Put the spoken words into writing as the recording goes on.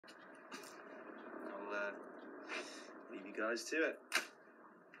guys to it.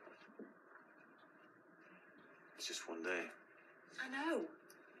 It's just one day. I know.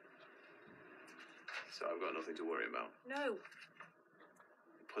 So I've got nothing to worry about. No.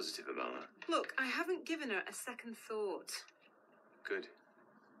 I'm positive about that. Look, I haven't given her a second thought. Good.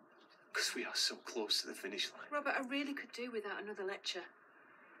 Because we are so close to the finish line. Robert, I really could do without another lecture.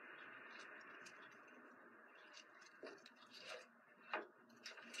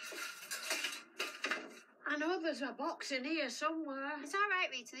 I know there's a box in here somewhere. It's all right,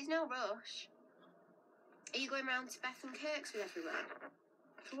 Rita. There's no rush. Are you going round to Beth and Kirk's with everyone?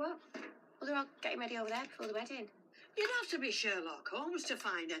 For what? Well, they're all getting ready over there before the wedding. You'd have to be Sherlock Holmes to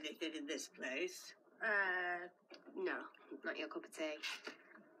find anything in this place. No, not your cup of tea.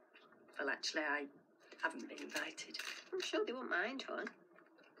 Well, actually, I haven't been invited. I'm sure they won't mind, hon.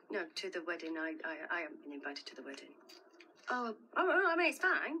 No, to the wedding. I haven't been invited to the wedding. Oh, I mean, it's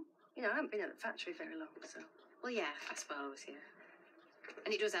fine. You know, I haven't been at the factory very long, so... well, yeah, I suppose, yeah.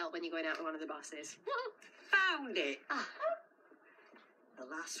 And it does help when you're going out with one of the bosses. Found it. Ah, The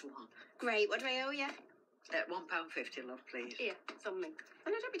last one. great. What do I owe you? £1.50, love, please. Here, something. Oh,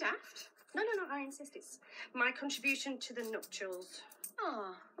 no, don't be daft. No, I insist. It's my contribution to the nuptials.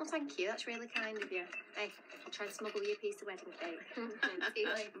 Oh, well, thank you. That's really kind of you. Hey, I'll try and smuggle you a piece of wedding cake. See you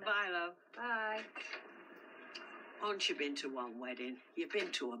later. Bye, love. Bye. Once you've been to one wedding, you've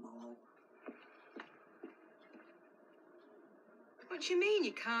been to them all. What do you mean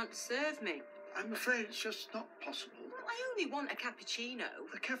you can't serve me? I'm afraid it's just not possible. Well, I only want a cappuccino.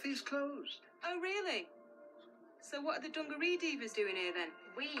 The cafe's closed. Oh, really? So what are the dungaree divas doing here then?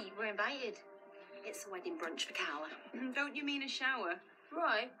 We were invited. It's a wedding brunch for Carla. Don't you mean a shower?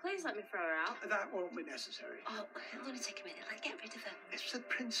 Roy, please let me throw her out. That won't be necessary. Oh, it'll only take a minute. Let's get rid of her. It's the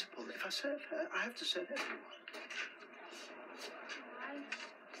principle. If I serve her, I have to serve everyone.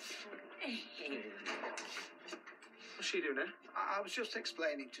 What's she doing there? I was just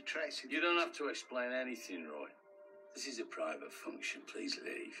explaining to Tracy. You don't have to explain anything, Roy. This is a private function. Please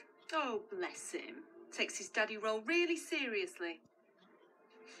leave. Oh, bless him. Takes his daddy role really seriously.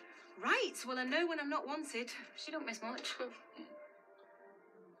 Right, well, I know when I'm not wanted. She don't miss much.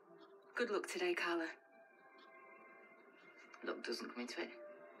 Good luck today, Carla. Luck doesn't come into it.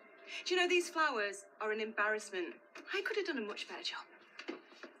 Do you know, these flowers are an embarrassment. I could have done a much better job.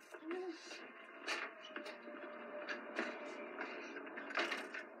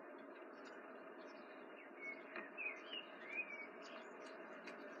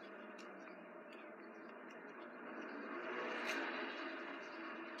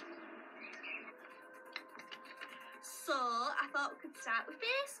 So, I thought we could start with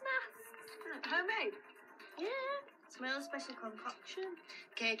face masks. Homemade? Yeah, it's my own special concoction.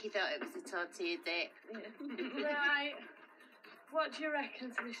 Cakey thought it was a tortilla dip. Right. What do you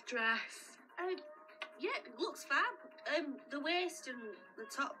reckon to this dress? Yeah, it looks fab. The waist and the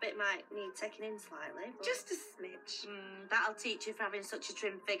top bit might need taking in slightly. But... Just a smidge. that'll teach you for having such a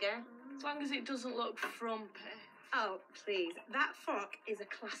trim figure. As long as it doesn't look frumpy. Oh, please. That frock is a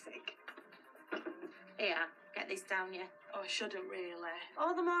classic. Here, get this down, yeah. Oh, I shouldn't really.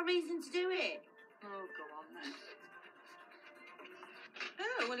 All the more reason to do it. Oh, go on then.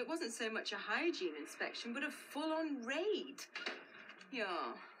 Oh, well, it wasn't so much a hygiene inspection, but a full-on raid.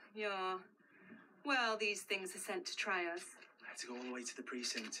 Yeah. Well, these things are sent to try us. I have to go all the way to the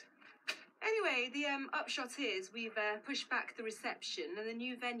precinct. Anyway, the upshot is we've pushed back the reception and the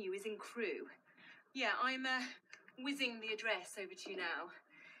new venue is in Crewe. Yeah, I'm whizzing the address over to you now.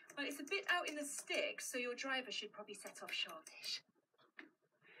 Well, it's a bit out in the sticks, so your driver should probably set off shortish.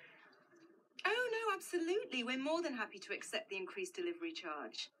 Oh, no, absolutely. We're more than happy to accept the increased delivery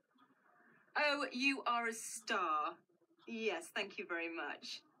charge. Oh, you are a star. Yes, thank you very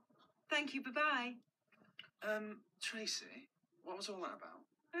much. Thank you, bye-bye. Tracy, what was all that about?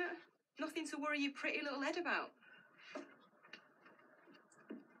 Nothing to worry your pretty little head about.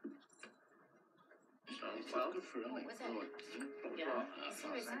 Well, good for her. What was it? Yeah.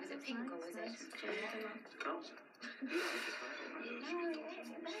 Seriously, was it pink or was it?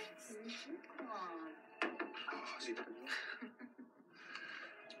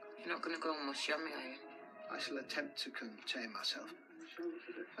 You're not going to go much yummy, are you? I shall attempt to contain myself.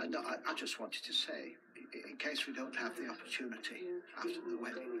 No, I just wanted to say, in case we don't have the opportunity after the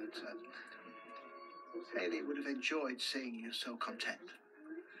wedding, that Hayley would have enjoyed seeing you so content.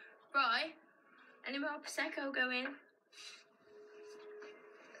 Roy, any more Prosecco going?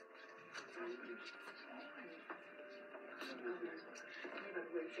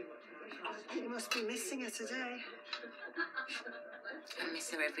 You must be missing her today. I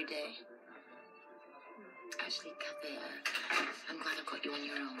miss her every day. Actually, Kathy, I'm glad I got you on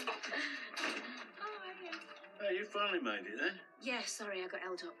your own. Hey, You finally made it then? Yeah, sorry, I got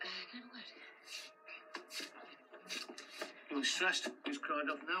held up. Can I have a word? You were stressed. Who's cried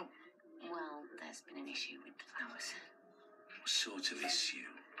off now? Well, there's been an issue with the flowers. What sort of issue?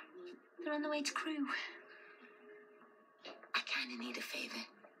 They're on the way to Crewe. I kind of need a favour.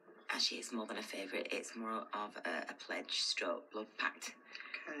 Actually, it's more than a favour. It's more of a pledge stroke blood pact.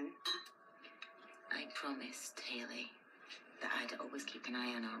 Okay. I promised Hayley that I'd always keep an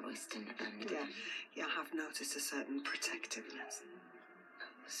eye on our Royston and Yeah, I have noticed a certain protectiveness.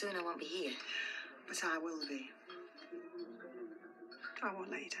 soon I won't be here. But I will be. I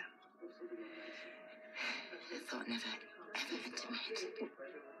won't later. The thought never, ever entered my head.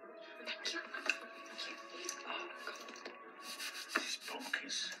 Thank you. Oh, God. This is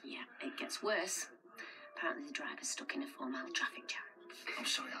bonkers. Yeah, it gets worse. Apparently the driver's stuck in a 4-mile traffic jam. I'm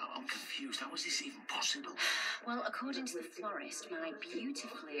sorry, I'm confused. How is this even possible? Well, according to the florist, my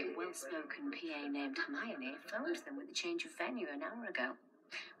beautifully well-spoken PA named Hermione phoned them with a change of venue an hour ago.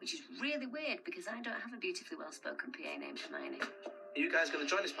 Which is really weird because I don't have a beautifully well-spoken PA named Hermione. Are you guys going to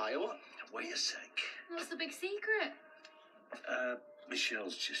join this party or what? Wait a sec. What's the big secret?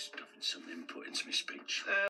 Michelle's just having some input into my speech.